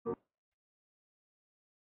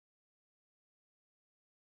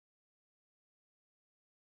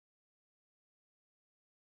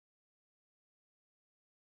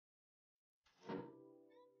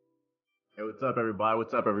Hey, what's up, everybody?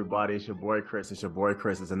 What's up, everybody? It's your boy Chris. It's your boy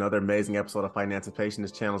Chris. It's another amazing episode of Financipation.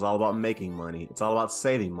 This channel is all about making money. It's all about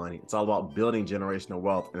saving money. It's all about building generational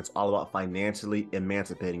wealth, and it's all about financially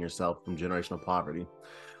emancipating yourself from generational poverty.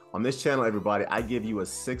 On this channel, everybody, I give you a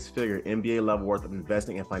six-figure MBA level worth of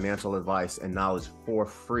investing and financial advice and knowledge for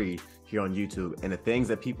free here on YouTube. And the things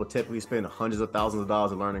that people typically spend hundreds of thousands of dollars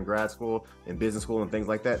to learn in grad school and business school and things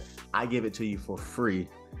like that, I give it to you for free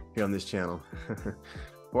here on this channel.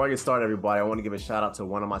 Before I get started, everybody, I want to give a shout out to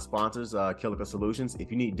one of my sponsors, Kilica Solutions.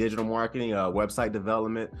 If you need digital marketing, website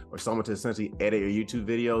development, or someone to essentially edit your YouTube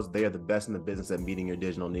videos, they are the best in the business at meeting your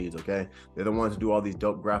digital needs, okay? They're the ones who do all these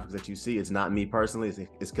dope graphics that you see. It's not me personally,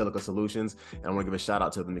 it's Kilica Solutions. And I want to give a shout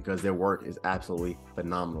out to them because their work is absolutely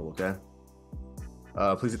phenomenal, okay?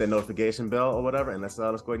 Please hit that notification bell or whatever, and let's go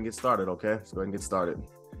ahead and get started, okay? Let's go ahead and get started.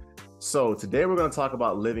 So today we're going to talk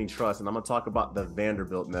about living trust, and I'm going to talk about the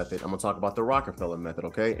Vanderbilt method. I'm going to talk about the Rockefeller method,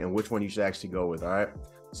 okay? And which one you should actually go with, all right?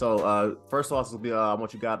 So first off, I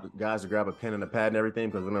want you guys to grab a pen and a pad and everything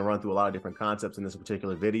because we're going to run through a lot of different concepts in this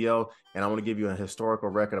particular video. And I want to give you a historical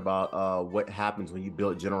record about what happens when you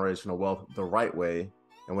build generational wealth the right way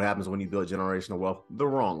and what happens when you build generational wealth the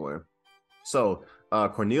wrong way. So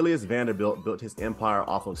Cornelius Vanderbilt built his empire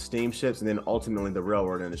off of steamships and then ultimately the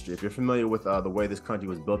railroad industry. If you're familiar with the way this country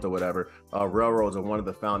was built or whatever, railroads are one of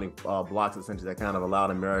the founding blocks essentially that kind of allowed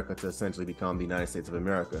America to essentially become the United States of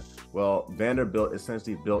America. Well, Vanderbilt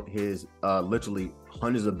essentially built his literally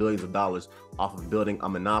hundreds of billions of dollars off of building a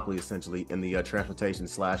monopoly essentially in the transportation /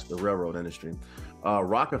 the railroad industry.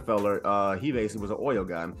 Rockefeller, he basically was an oil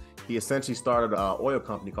guy. He essentially started an oil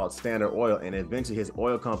company called Standard Oil, and eventually his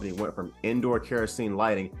oil company went from indoor kerosene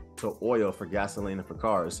lighting to oil for gasoline and for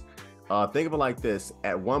cars. Think of it like this.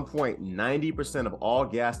 At one point, 90% of all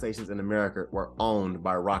gas stations in America were owned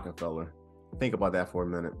by Rockefeller. Think about that for a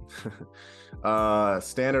minute.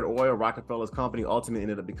 Standard Oil, Rockefeller's company, ultimately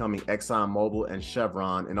ended up becoming ExxonMobil and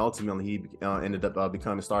Chevron, and ultimately he ended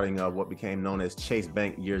up starting what became known as Chase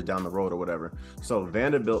Bank years down the road or whatever. So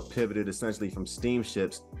Vanderbilt pivoted essentially from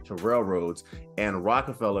steamships to railroads, and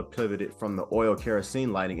Rockefeller pivoted from the oil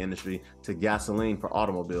kerosene lighting industry to gasoline for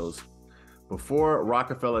automobiles. Before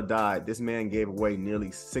Rockefeller died, this man gave away nearly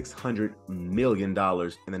 $600 million in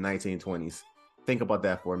the 1920s. Think about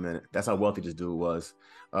that for a minute. That's how wealthy this dude was.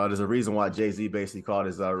 There's a reason why Jay-Z basically called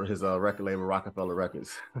his record label Rockefeller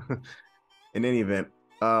Records. In any event,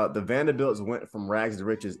 the Vanderbilts went from rags to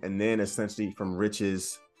riches and then essentially from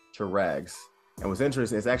riches to rags. And what's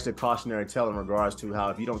interesting, it's actually a cautionary tale in regards to how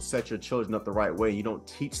if you don't set your children up the right way, you don't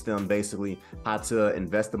teach them basically how to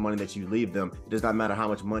invest the money that you leave them. It does not matter how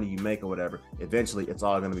much money you make or whatever. Eventually, it's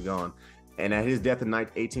all going to be gone. And at his death in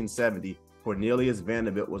 1870, Cornelius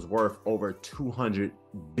Vanderbilt was worth over $200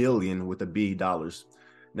 billion with a B dollars.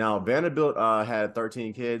 Now, Vanderbilt had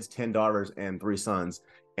 13 kids, 10 daughters, and 3 sons.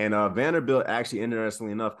 And Vanderbilt, actually,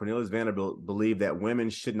 interestingly enough, Cornelius Vanderbilt believed that women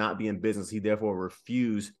should not be in business. He therefore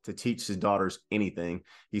refused to teach his daughters anything.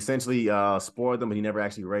 He essentially spoiled them, but he never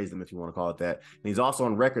actually raised them, if you want to call it that. And he's also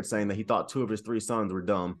on record saying that he thought 2 of his 3 sons were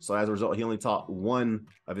dumb. So as a result, he only taught 1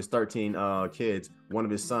 of his 13 kids, 1 of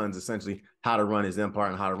his sons, essentially, how to run his empire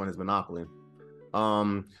and how to run his monopoly.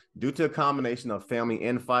 Due to a combination of family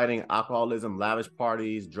infighting, alcoholism, lavish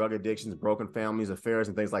parties, drug addictions, broken families, affairs,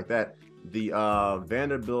 and things like that, the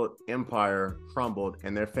Vanderbilt empire crumbled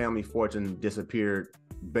and their family fortune disappeared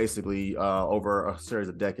basically over a series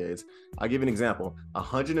of decades. I'll give you an example.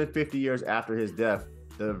 150 years after his death,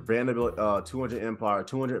 the Vanderbilt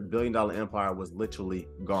 $200 billion empire was literally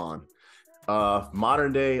gone.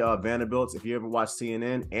 Modern day Vanderbilts, if you ever watch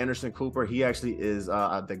CNN, Anderson Cooper, he actually is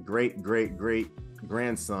the great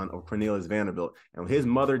grandson of Cornelius Vanderbilt. And when his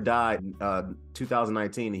mother died in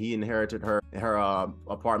 2019, he inherited her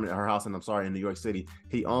apartment, her house, and in New York City.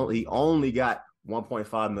 He only got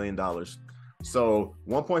 $1.5 million. So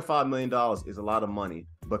 $1.5 million is a lot of money,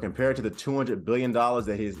 but compared to the $200 billion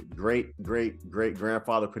that his great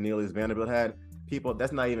grandfather Cornelius Vanderbilt had, people,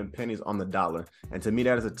 that's not even pennies on the dollar. And to me,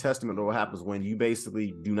 that is a testament to what happens when you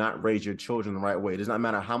basically do not raise your children the right way. It does not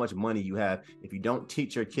matter how much money you have. If you don't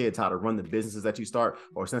teach your kids how to run the businesses that you start,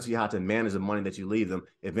 or essentially how to manage the money that you leave them,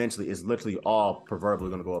 eventually it's literally all proverbially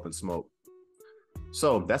going to go up in smoke.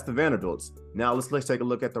 So that's the Vanderbilts. Now let's take a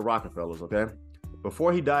look at the Rockefellers, okay?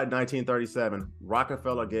 Before he died in 1937,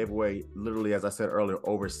 Rockefeller gave away, literally, as I said earlier,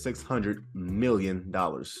 over $600 million.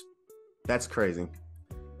 That's crazy.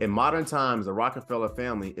 In modern times, the Rockefeller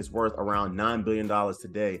family is worth around $9 billion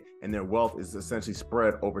today, and their wealth is essentially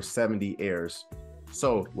spread over 70 heirs.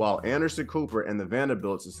 So while Anderson Cooper and the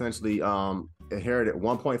Vanderbilts essentially inherited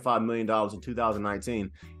 $1.5 million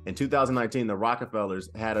in 2019, the Rockefellers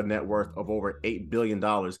had a net worth of over $8 billion.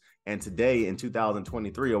 And today in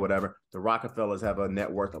 2023 or whatever, the Rockefellers have a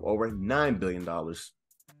net worth of over $9 billion.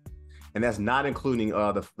 And that's not including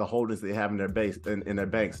the holdings they have in their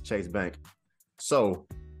banks, Chase Bank. So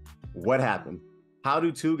what happened? How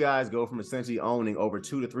do two guys go from essentially owning over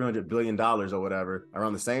 $200 to $300 billion or whatever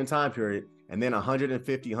around the same time period, and then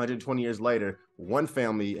 150, 120 years later, one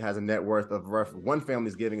family has a net worth of one family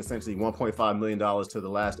is giving essentially $1.5 million to the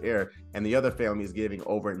last heir, and the other family is giving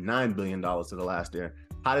over $9 billion to the last heir?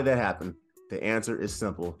 How did that happen? The answer is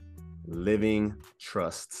simple: living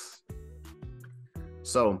trusts.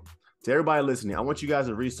 So to everybody listening, I want you guys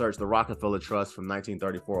to research the Rockefeller Trust from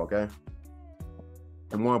 1934, okay?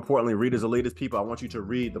 And more importantly, readers, elitist people, I want you to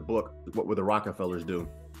read the book, What Would the Rockefellers Do?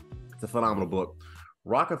 It's a phenomenal book.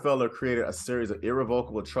 Rockefeller created a series of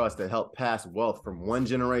irrevocable trusts that helped pass wealth from one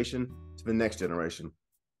generation to the next generation,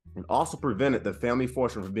 and also prevented the family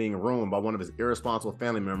fortune from being ruined by one of his irresponsible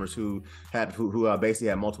family members who basically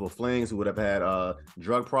had multiple flings, who would have had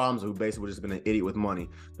drug problems, who basically would have just been an idiot with money.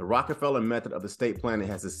 The Rockefeller method of estate planning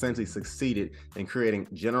has essentially succeeded in creating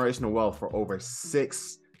generational wealth for over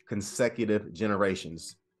 6 consecutive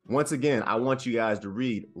generations. Once again, I want you guys to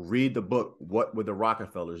read the book, What Would the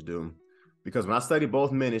Rockefellers Do? Because when I study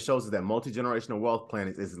both men, it shows us that multi-generational wealth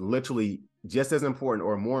planning is literally just as important,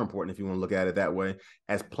 or more important, if you want to look at it that way,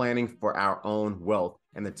 as planning for our own wealth.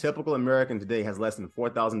 And the typical American today has less than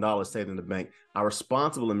 $4,000 saved in the bank. Our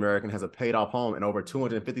responsible American has a paid off home and over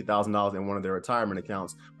 $250,000 in one of their retirement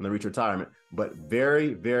accounts when they reach retirement. But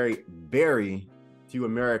very, very, very few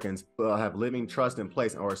Americans have living trust in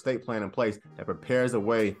place or estate plan in place that prepares a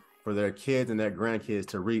way for their kids and their grandkids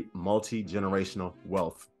to reap multi-generational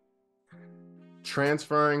wealth.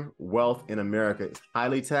 Transferring wealth in America is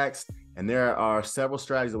highly taxed, and there are several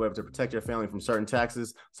strategies to protect your family from certain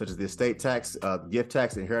taxes, such as the estate tax, gift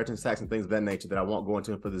tax, inheritance tax, and things of that nature that I won't go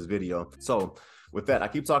into for this video. So with that, I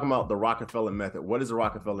keep talking about the Rockefeller method. What is the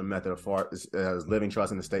Rockefeller method as far as living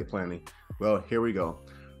trust and estate planning? Well, here we go.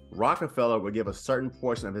 Rockefeller would give a certain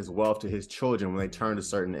portion of his wealth to his children when they turned a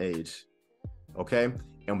certain age, okay?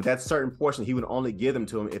 And with that certain portion, he would only give them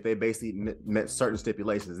to them if they basically met certain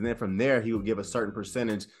stipulations. And then from there, he would give a certain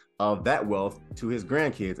percentage of that wealth to his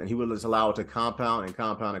grandkids, and he would just allow it to compound and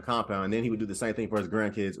compound and compound. And then he would do the same thing for his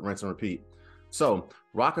grandkids, rinse and repeat. So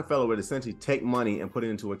Rockefeller would essentially take money and put it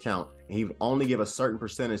into account, and he would only give a certain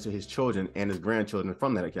percentage to his children and his grandchildren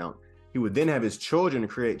from that account. He would then have his children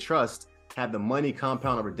create trust, have the money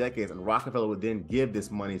compound over decades, and Rockefeller would then give this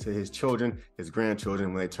money to his children, his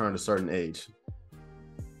grandchildren, when they turned a certain age.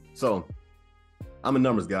 So I'm a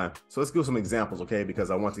numbers guy. So let's do some examples, okay? Because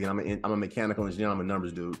once again, I'm a mechanical engineer, I'm a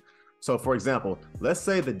numbers dude. So for example, let's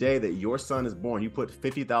say the day that your son is born, you put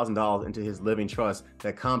 $50,000 into his living trust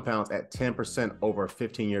that compounds at 10% over a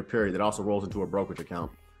 15-year period that also rolls into a brokerage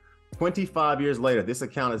account. 25 years later, this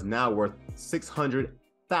account is now worth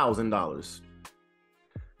 $600,000.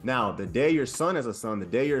 Now, the day your son is a son, the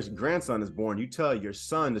day your grandson is born, you tell your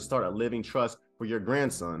son to start a living trust for your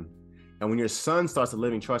grandson. And when your son starts a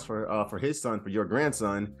living trust for his son, for your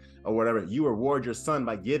grandson or whatever, you reward your son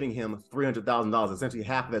by giving him $300,000, essentially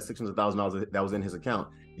half of that $600,000 that was in his account.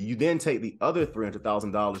 You then take the other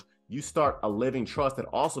 $300,000, you start a living trust that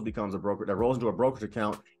also becomes a broker, that rolls into a brokerage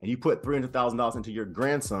account, and you put $300,000 into your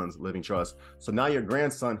grandson's living trust. So now your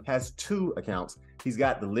grandson has 2 accounts. He's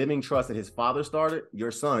got the living trust that his father started,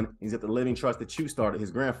 your son. He's got the living trust that you started,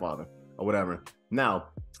 his grandfather or whatever. Now,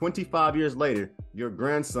 25 years later, your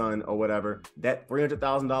grandson or whatever, that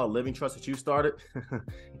 $300,000 living trust that you started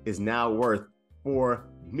is now worth $4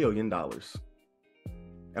 million.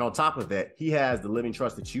 And on top of that, he has the living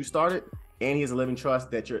trust that you started, and he has a living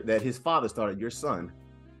trust that his father started, your son.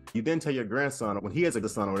 You then tell your grandson, when he has a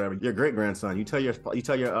son or whatever, your great grandson, you tell your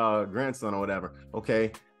grandson or whatever,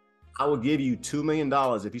 okay, I will give you $2 million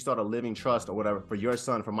if you start a living trust or whatever for your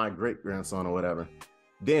son, for my great grandson or whatever.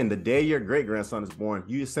 Then the day your great grandson is born,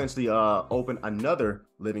 you essentially open another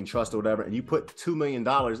living trust or whatever, and you put $2 million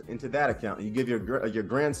into that account, and you give your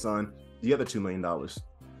grandson the other $2 million.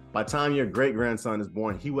 By the time your great grandson is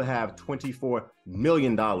born, he will have $24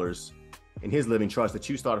 million in his living trust that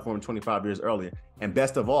you started for him 25 years earlier. And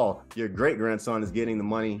best of all, your great grandson is getting the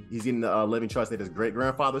money. He's getting the living trust that his great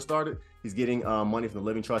grandfather started. He's getting money from the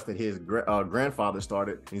living trust that his grandfather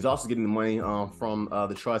started. And he's also getting the money from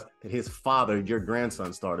the trust that his father, your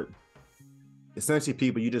grandson, started. Essentially,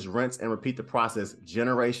 people, you just rinse and repeat the process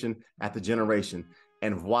generation after generation.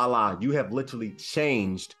 And voila, you have literally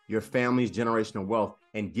changed your family's generational wealth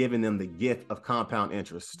and given them the gift of compound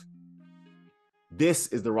interest. This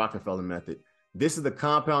is the Rockefeller method. This is the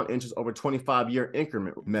compound interest over 25-year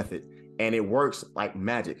increment method, and it works like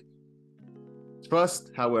magic.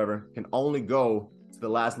 Trust, however, can only go to the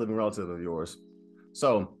last living relative of yours.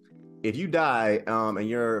 So if you die and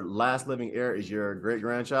your last living heir is your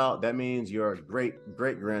great-grandchild, that means your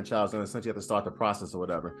great-great-grandchild is going to essentially have to start the process or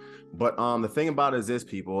whatever. But the thing about it is this,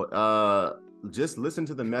 people, just listen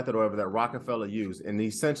to the method or whatever that Rockefeller used. And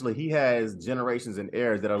essentially, he has generations and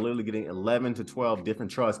heirs that are literally getting 11 to 12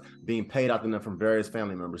 different trusts being paid out to them from various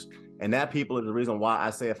family members. And that, people, is the reason why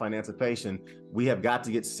I say at Financipation, we have got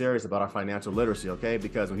to get serious about our financial literacy, okay?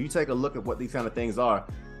 Because when you take a look at what these kind of things are,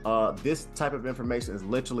 this type of information is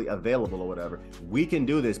literally available or whatever. We can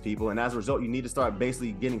do this, people, and as a result, you need to start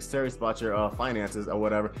basically getting serious about your finances or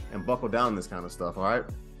whatever and buckle down on this kind of stuff, all right?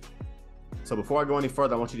 So before I go any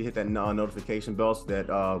further, I want you to hit that notification bell so that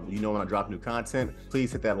you know when I drop new content.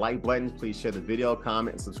 Please hit that like button. Please share the video,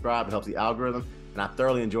 comment, and subscribe. It helps the algorithm. And I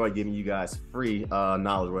thoroughly enjoy giving you guys free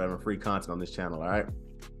knowledge or whatever, free content on this channel, all right?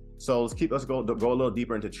 So let's go a little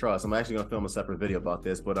deeper into trust. I'm actually going to film a separate video about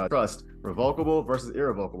this, but trust, revocable versus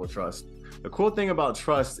irrevocable trust. The cool thing about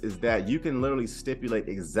trust is that you can literally stipulate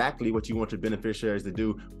exactly what you want your beneficiaries to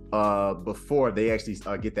do before they actually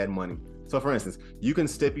get that money. So for instance, you can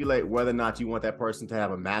stipulate whether or not you want that person to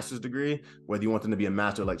have a master's degree, whether you want them to be a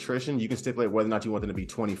master electrician. You can stipulate whether or not you want them to be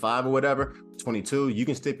 25 or whatever, 22. You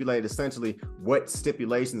can stipulate essentially what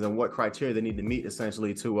stipulations and what criteria they need to meet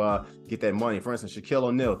essentially to get that money. For instance, Shaquille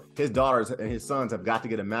O'Neal, his daughters and his sons have got to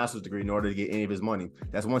get a master's degree in order to get any of his money.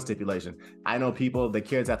 That's one stipulation. I know people, the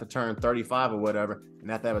kids have to turn 35 or whatever and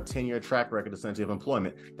have to have a 10-year track record essentially of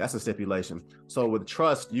employment. That's a stipulation. So with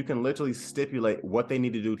trust, you can literally stipulate what they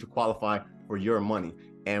need to do to qualify for your money.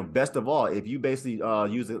 And best of all, if you basically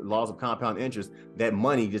use the laws of compound interest, that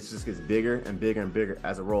money just gets bigger and bigger and bigger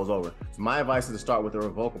as it rolls over. So my advice is to start with a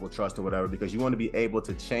revocable trust or whatever, because you want to be able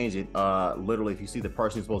to change it literally if you see the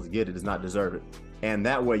person who's supposed to get it does not deserve it. And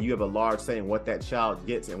that way you have a large say in what that child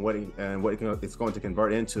gets and what it's going to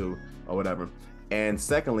convert into or whatever. And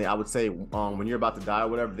secondly, I would say when you're about to die or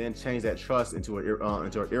whatever, then change that trust into an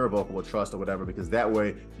irrevocable trust or whatever, because that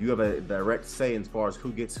way you have a direct say as far as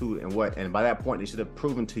who gets who and what. And by that point, they should have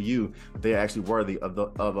proven to you that they're actually worthy of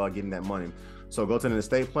getting that money. So go to an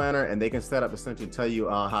estate planner and they can set up essentially tell you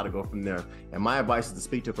how to go from there. And my advice is to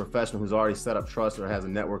speak to a professional who's already set up trust or has a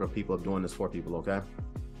network of people doing this for people, okay?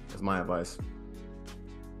 That's my advice.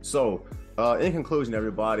 So in conclusion,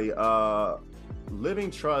 everybody,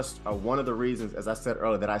 living trusts are one of the reasons, as I said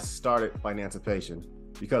earlier, that I started Financipation.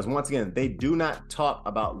 Because once again, they do not talk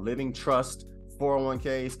about living trust,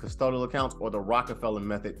 401ks, custodial accounts, or the Rockefeller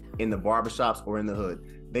method in the barbershops or in the hood.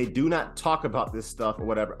 They do not talk about this stuff or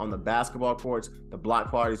whatever on the basketball courts, the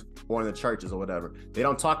block parties, or in the churches or whatever. They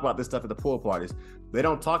don't talk about this stuff at the pool parties. They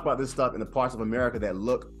don't talk about this stuff in the parts of America that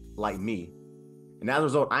look like me. And as a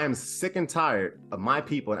result, I am sick and tired of my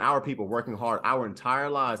people and our people working hard our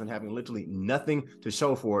entire lives and having literally nothing to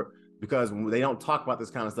show for it because they don't talk about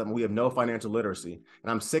this kind of stuff and we have no financial literacy.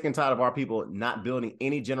 And I'm sick and tired of our people not building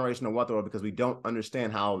any generational wealth because we don't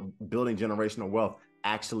understand how building generational wealth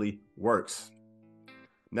actually works.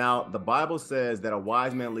 Now, the Bible says that a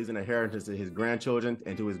wise man leaves an inheritance to his grandchildren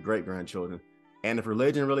and to his great-grandchildren. And if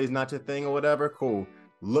religion really is not your thing or whatever, cool.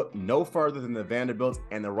 Look no further than the Vanderbilts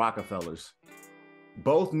and the Rockefellers.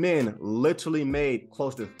 Both men literally made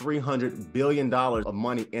close to $300 billion of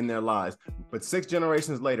money in their lives. But 6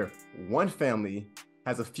 generations later, one family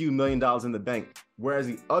has a few $1 million in the bank, whereas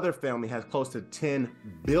the other family has close to $10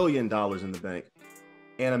 billion in the bank.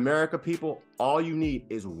 In America, people, all you need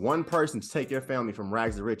is one person to take your family from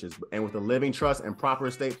rags to riches. And with a living trust and proper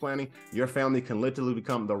estate planning, your family can literally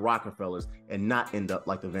become the Rockefellers and not end up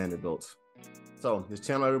like the Vanderbilts. So this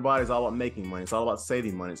channel, everybody, is all about making money. It's all about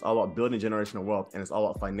saving money. It's all about building generational wealth. And it's all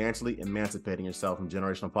about financially emancipating yourself from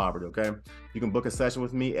generational poverty, okay? You can book a session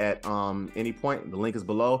with me at any point. The link is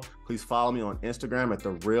below. Please follow me on Instagram at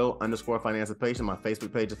 @thereal_Financipation. My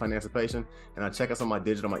Facebook page is Financipation. And check us on my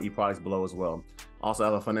digital, my e-products below as well. Also, I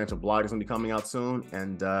have a financial blog that's going to be coming out soon.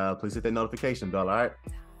 And please hit that notification bell, all right?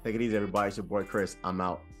 Take it easy, everybody. It's your boy, Chris. I'm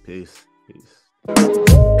out. Peace. Peace.